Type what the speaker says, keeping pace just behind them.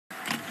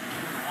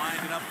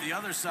it up the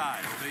other side.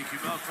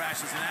 Bell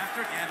crashes in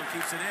after. Gandil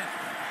keeps it in.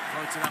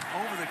 Floats it up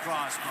over the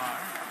crossbar.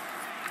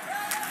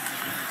 And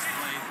then it's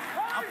played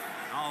up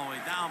and all the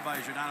way down by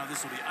Giordano.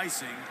 This will be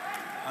icing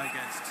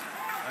against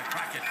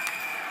Kraken.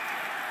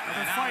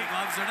 And now the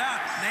gloves are down.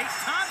 Nate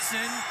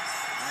Thompson,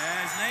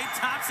 as Nate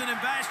Thompson and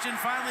Bastian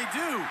finally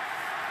do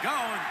go,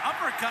 and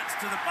uppercuts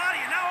to the body,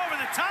 and now over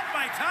the top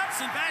by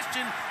Thompson.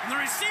 Bastian on the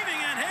receiving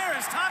end here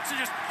as Thompson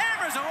just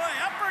hammers away.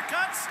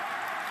 Uppercuts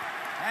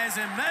has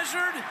him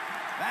measured.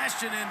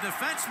 Bastian in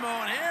defense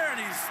mode here, and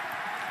he's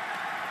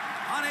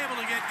unable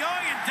to get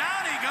going, and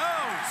down he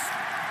goes.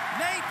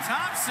 Nate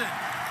Thompson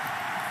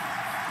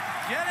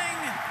getting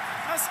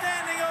a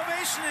standing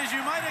ovation, as you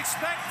might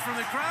expect from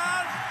the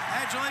crowd.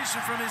 Adulation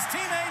from his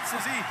teammates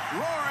as he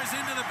roars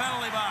into the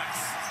penalty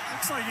box.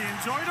 Looks like he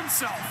enjoyed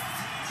himself.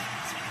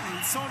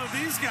 And so do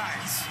these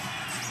guys.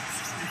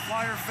 The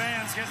Flyer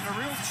fans getting a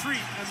real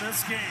treat in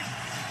this game.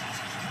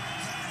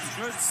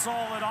 Good,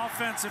 solid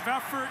offensive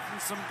effort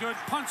and some good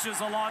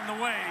punches along the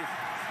way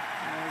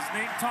as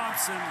Nate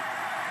Thompson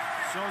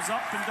shows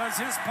up and does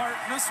his part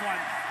in this one.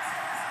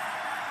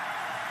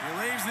 He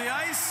leaves the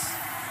ice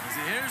as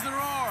he hears the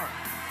roar.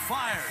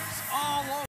 Flyers all over.